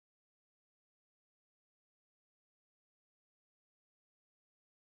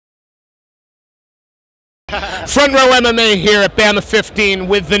Front row MMA here at BAMMA 15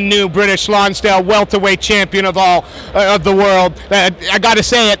 with the new British Lonsdale welterweight champion of all of the world. I got to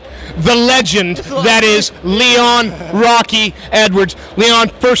say it, the legend that is Leon Rocky Edwards. Leon,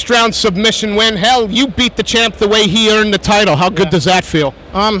 first round submission win. Hell, you beat the champ the way he earned the title. How good does that feel?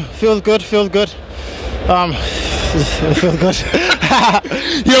 Feels good. Feels good. It feels good.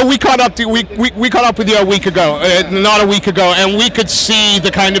 You know, we caught up with you a week ago, not a week ago, and we could see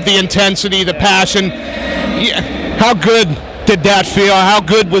the kind of the intensity, the passion. Yeah. How good did that feel? How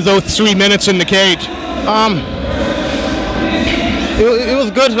good was those 3 minutes in the cage? It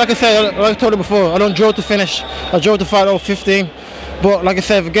was good. Like I said, like I told you before, I don't draw to finish. I draw to fight over 15. But like I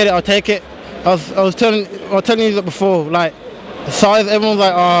said, if I get it, I'll take it. I was telling you that before, like size. Everyone's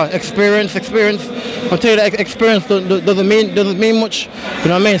like, experience. I'll tell you that experience doesn't mean much. You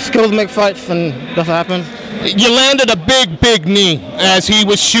know what I mean? Skills make fights, and that's what happens. You landed a big knee as he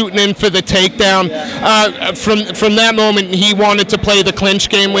was shooting in for the takedown. From that moment, he wanted to play the clinch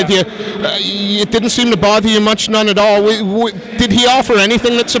game with you. It didn't seem to bother you much, none at all. Did he offer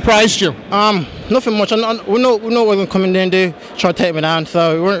anything that surprised you? Nothing much. We know what we're going to come in there and do, try to take me down.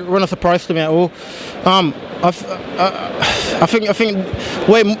 So we're not surprised to me at all. I think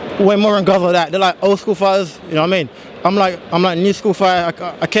way more than guys like that. They're like old school fighters. You know what I mean? I'm like new school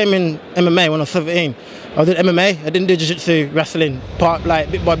fighter. I came in MMA when I was 17. I did MMA. I didn't do jiu-jitsu, wrestling,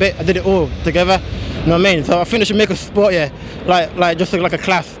 bit by bit. I did it all together. You know what I mean? So I think they should make a sport, yeah, like just like a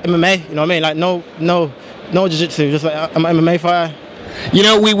class MMA. You know what I mean? Like no jiu-jitsu, just like I'm an MMA fighter. You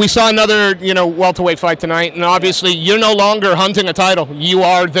know, we saw another, welterweight fight tonight, and obviously you're no longer hunting a title. You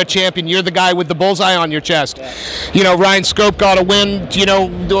are the champion. You're the guy with the bullseye on your chest. Yeah. You know, Ryan Scope got a win.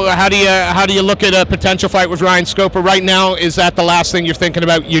 How do you look at a potential fight with Ryan Scope? Right now, is that the last thing you're thinking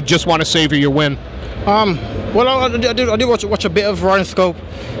about? You just want to savor your win? Well, I did watch a bit of Ryan Scope,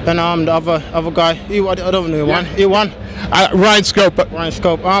 and the other guy. I don't know who won. He won. Ryan Scope. Ryan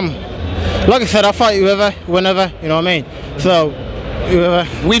Scope. Like I said, I'll fight whoever, whenever. You know what I mean? So.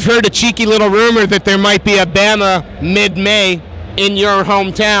 We've heard a cheeky little rumor that there might be a BAMMA mid-May in your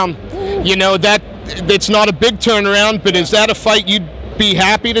hometown. You know, it's not a big turnaround, but is that a fight you'd be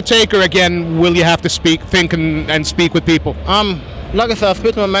happy to take, or again, will you have to think and speak with people? Like I said, I'll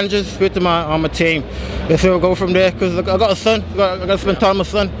speak to my managers, speak to my team. Let's see where we'll go from there, because I got a son. I got to spend time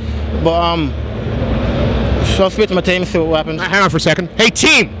with my son. But so I'll speak to my team and see what happens. Hang on for a second. Hey,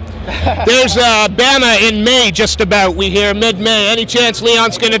 team! There's BAMMA in May, just about. We hear mid-May. Any chance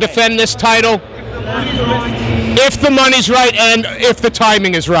Leon's going to defend this title? If the money's right and if the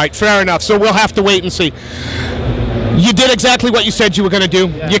timing is right. Fair enough. So we'll have to wait and see. You did exactly what you said you were going to do.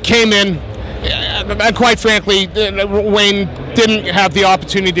 Yeah. You came in, and quite frankly, Wayne didn't have the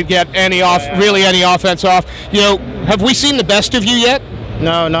opportunity to get any offense off. You know, have we seen the best of you yet?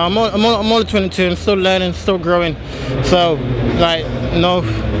 No, I'm only 22. I'm still learning, still growing. So, like, no.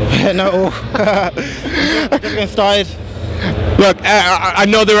 Just getting started. Look, I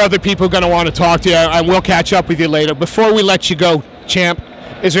know there are other people going to want to talk to you, and we'll catch up with you later. Before we let you go, champ,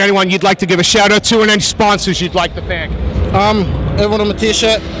 is there anyone you'd like to give a shout out to, and any sponsors you'd like to thank? Everyone on my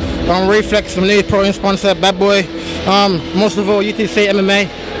t-shirt. Reflex, my new pro sponsor, Bad Boy. Most of all, UTC MMA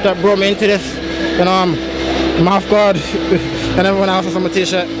that brought me into this, and Mouth Guard. And everyone else is on my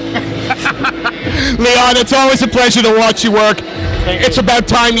t-shirt. Leon, it's always a pleasure to watch you work. It's about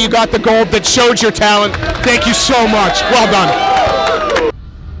time you got the gold that showed your talent. Thank you so much. Well done.